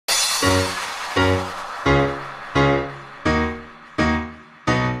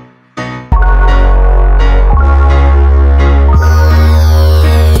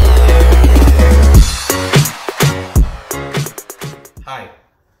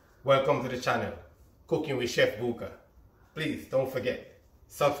Welcome to the channel, Cooking with Chef Bouka. Please don't forget,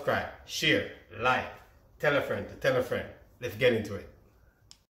 subscribe, share, like, tell a friend to tell a friend. Let's get into it.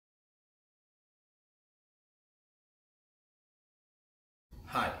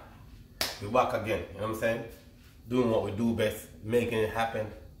 Hi, we're back again, you know what I'm saying? Doing what we do best, making it happen,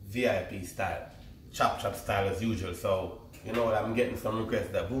 VIP style, chop style as usual. So, you know what, I'm getting some requests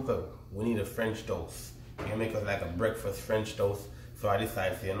that Bouka, we need a French toast. You can make us like a breakfast French toast. So I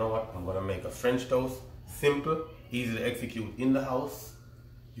decided, you know what, I'm gonna make a French toast, simple, easy to execute in the house.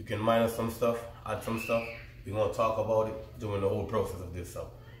 You can minus some stuff, add some stuff. We're gonna talk about it during the whole process of this. So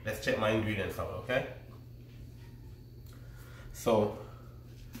let's check my ingredients out, okay? So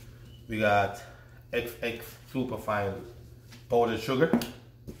we got XX superfine powdered sugar,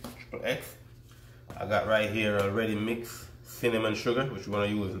 triple X. I got right here already mixed cinnamon sugar, which we're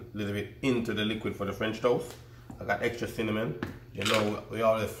gonna use a little bit into the liquid for the French toast. I got extra cinnamon. You know, we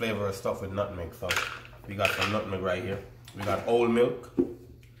always flavor our stuff with nutmeg, so we got some nutmeg right here. We got old milk.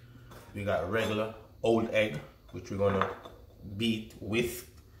 We got regular old egg, which we're gonna beat, whisk,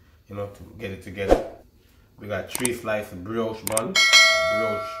 you know, to get it together. We got 3 slices brioche bun,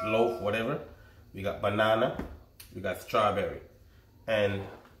 brioche loaf, whatever. We got banana. We got strawberry, and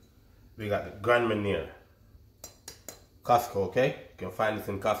we got the Grand Marnier. Costco, okay? You can find this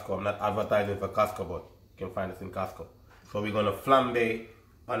in Costco. I'm not advertising for Costco, but you can find this in Costco. So we're gonna flambe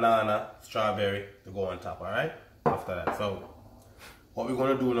banana, strawberry to go on top, alright? After that. So what we're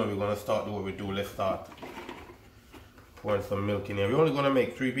gonna do now, we're gonna start doing what we do. Let's start pouring some milk in here. We're only gonna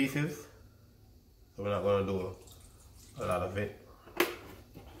make 3 pieces. So we're not gonna do a lot of it.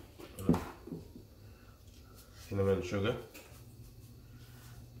 Cinnamon sugar.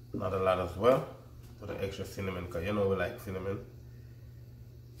 Not a lot as well. Put the extra cinnamon, because you know we like cinnamon.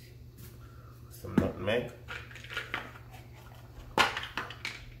 Some nutmeg.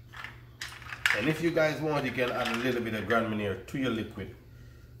 And if you guys want, you can add a little bit of Grand Marnier to your liquid,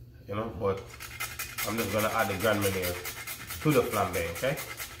 you know, but I'm just gonna add the Grand Marnier to the flambe, okay?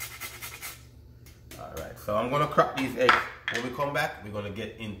 Alright, so I'm gonna crack these eggs. When we come back, we're gonna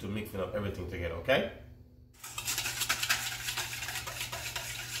get into mixing up everything together, okay?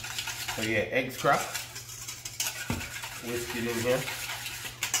 So yeah, eggs cracked. Whisk it in here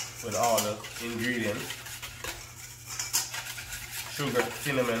with all the ingredients. Sugar,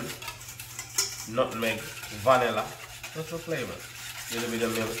 cinnamon, nutmeg, vanilla, just for flavor. A little bit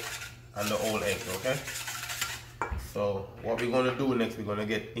of milk and the old eggs, okay? So what we're gonna do next, we're gonna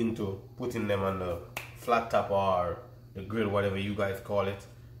get into putting them on the flat top or the grill, whatever you guys call it,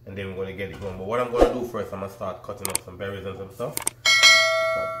 and then we're gonna get it going. But what I'm gonna do first, I'm gonna start cutting up some berries and some stuff.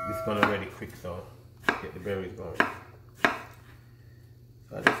 But this is gonna ready quick, so get the berries going. So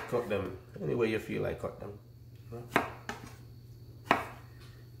I just cut them any way you feel like cut them.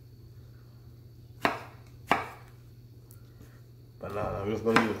 Banana, we're just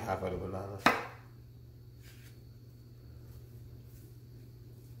going to use half of the banana.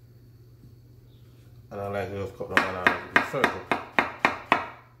 And I like to just cut the banana in a circle.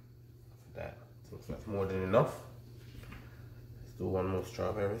 That, since that's more than enough. Let's do 1 more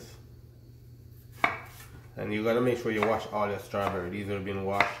strawberries. And you got to make sure you wash all your strawberries. These have been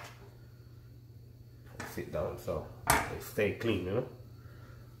washed. Sit down so they stay clean, you know.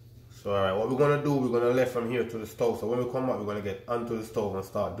 So alright, what we're gonna do, we're gonna left from here to the stove. So when we come out, we're gonna get onto the stove and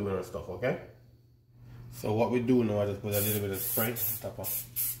start doing our stuff, okay? So what we do now, I just put a little bit of spray on top of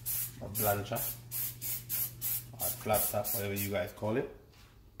a blancher or flat top, whatever you guys call it.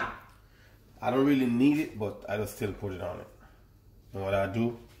 I don't really need it, but I just still put it on it. And what I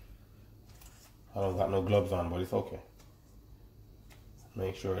do, I don't got no gloves on, but it's okay.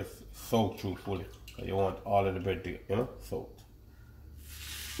 Make sure it's soaked through fully. You want all of the bread to get, you know, soaked.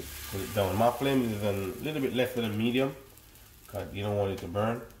 Put it down. My flame is a little bit less than medium, because you don't want it to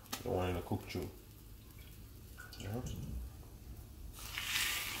burn. You don't want it to cook through. Yeah.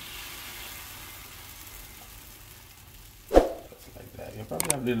 Just like that. You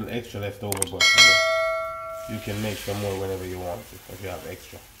probably have a little extra left over, but you can make some more whenever you want to, if you have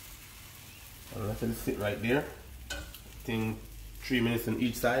extra. And let it sit right there. I think 3 minutes on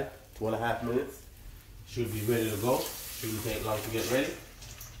each side, 2.5 minutes. Should be ready to go. Shouldn't take long to get ready.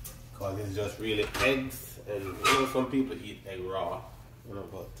 Because it's just really eggs, and you know, some people eat egg raw, you know,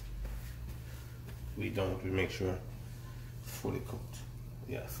 but we don't. We make sure it's fully cooked.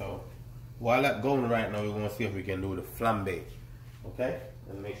 Yeah, so while that's going right now, we're going to see if we can do the flambe, okay?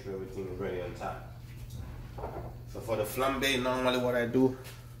 And make sure everything is ready on top. So for the flambe, normally what I do,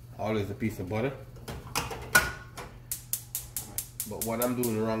 always a piece of butter. But what I'm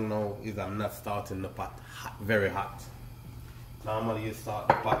doing wrong now is I'm not starting the pot hot, very hot. Normally you start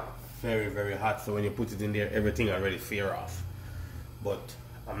the pot very, very hot, so when you put it in there, everything already sear off. But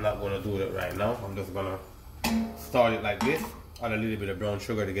I'm not gonna do that right now. I'm just gonna start it like this. Add a little bit of brown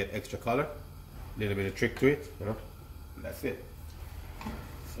sugar to get extra color. A little bit of trick to it, you know. And that's it.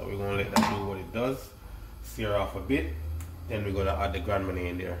 So we're gonna let that do what it does. Sear off a bit. Then we're gonna add the Grand Marnier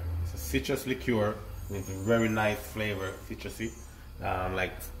in there. It's a citrus liqueur. And it's a very nice flavor, citrusy.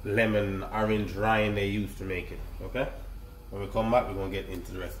 Like lemon, orange rind they used to make it. Okay? When we come back, we're gonna get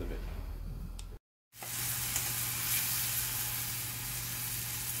into the rest of it.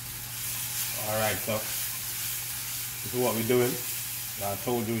 Alright, so this is what we're doing. I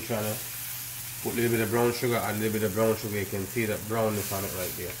told you we're trying to put a little bit of brown sugar, add a little bit of brown sugar. You can see that brownness on it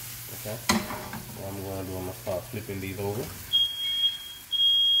right there. Okay? What I'm going to do, I'm going to start flipping these over.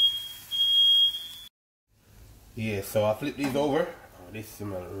 Yeah, so I flip these over. Oh, this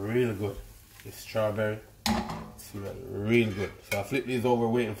smells really good. This strawberry smells really good. So I flip these over,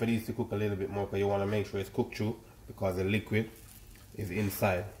 waiting for these to cook a little bit more because you want to make sure it's cooked through because the liquid is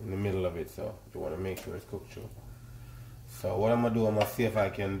inside in the middle of it, so you want to make sure it's cooked through. So what I'm gonna do, I'm gonna see if I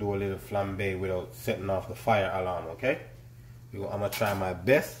can do a little flambe without setting off the fire alarm. Okay, I'm gonna try my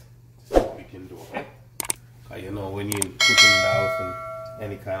best to see what we can do. Okay, because you know when you're cooking in the house and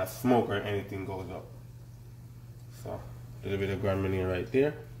any kind of smoke or anything goes up. So a little bit of Grand Marnier right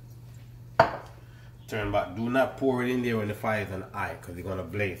there. Turn back. Do not pour it in there when the fire is on high because it's gonna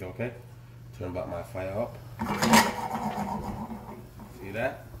blaze. Okay, turn back my fire up. See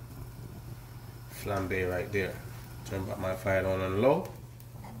that? Flambe right there. Turn back my fire down on low.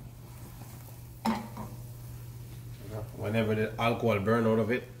 Whenever the alcohol burn out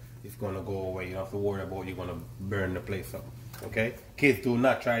of it, it's gonna go away. You don't have to worry about you're gonna burn the place up. Okay? Kids, do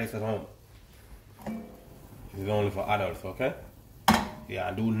not try this at home. It's only for adults, okay?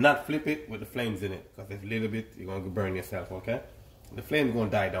 Yeah, do not flip it with the flames in it, because if a little bit, you're gonna burn yourself, okay? The flame's gonna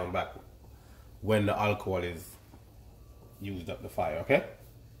die down back when the alcohol is used up the fire, okay?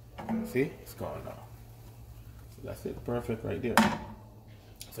 See, it's gone now. So that's it, perfect right there.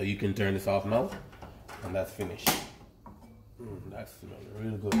 So you can turn this off now, and that's finished. That smells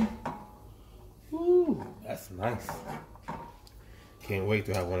really good. Ooh, that's nice. Can't wait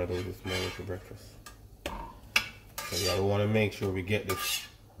to have one of those this morning for breakfast. So yeah, we want to make sure we get this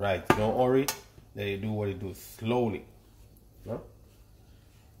right. Don't hurry. Let it do what it does slowly. No?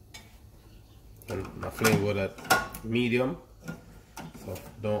 And my flame was at medium. So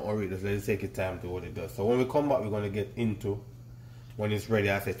don't hurry, just let it take your time to what it does. So when we come back, we're going to get into when it's ready.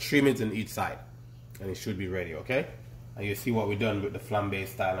 I said 3 minutes on each side, and it should be ready, okay? And you see what we done with the flambe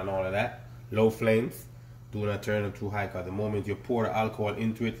style and all of that. Low flames. Do not turn them too high, because the moment you pour the alcohol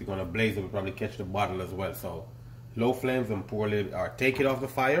into it, it's going to blaze and probably catch the bottle as well. So low flames and pour a little, or take it off the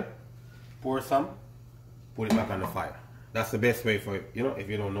fire, pour some, put it back on the fire. That's the best way for it, you know, if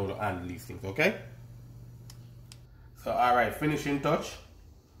you don't know to handle these things, okay? So alright, finishing touch.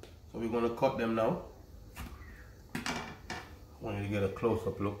 So we're going to cut them now. I want you to get a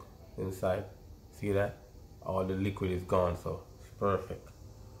close-up look inside. See that? All the liquid is gone, so it's perfect.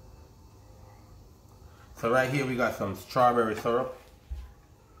 So right here we got some strawberry syrup.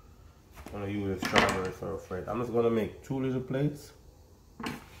 I'm going to use the strawberry syrup for it. I'm just going to make 2 little plates.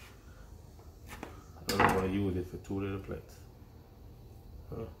 I'm going to use it for 2 little plates.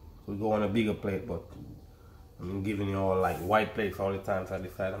 We go on a bigger plate, but I'm giving you all like white plates all the time, so I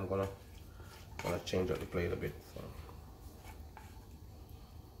decided I'm gonna change up the plate a bit. So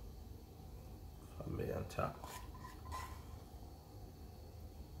I'll be on top.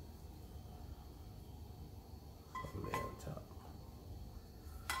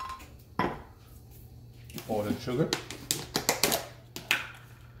 Powdered sugar,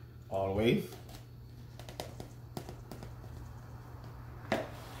 always.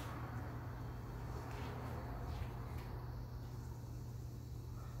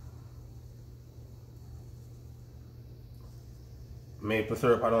 Maple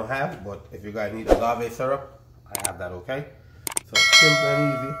syrup I don't have, but if you guys need agave syrup, I have that, okay? So simple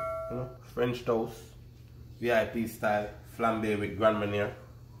and easy, you know, French toast, VIP style, flambe with Grand Marnier,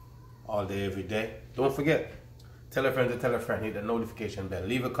 all day, every day. Don't forget, tell a friend to tell a friend, hit the notification bell,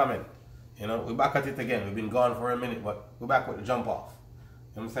 leave a comment. You know, we're back at it again. We've been gone for a minute, but we're back with the jump off.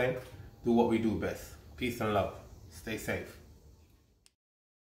 You know what I'm saying? Do what we do best. Peace and love. Stay safe.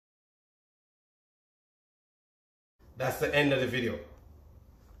 That's the end of the video.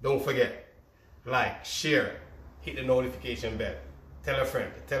 Don't forget, like, share, hit the notification bell. Tell a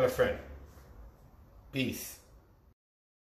friend, tell a friend. Peace.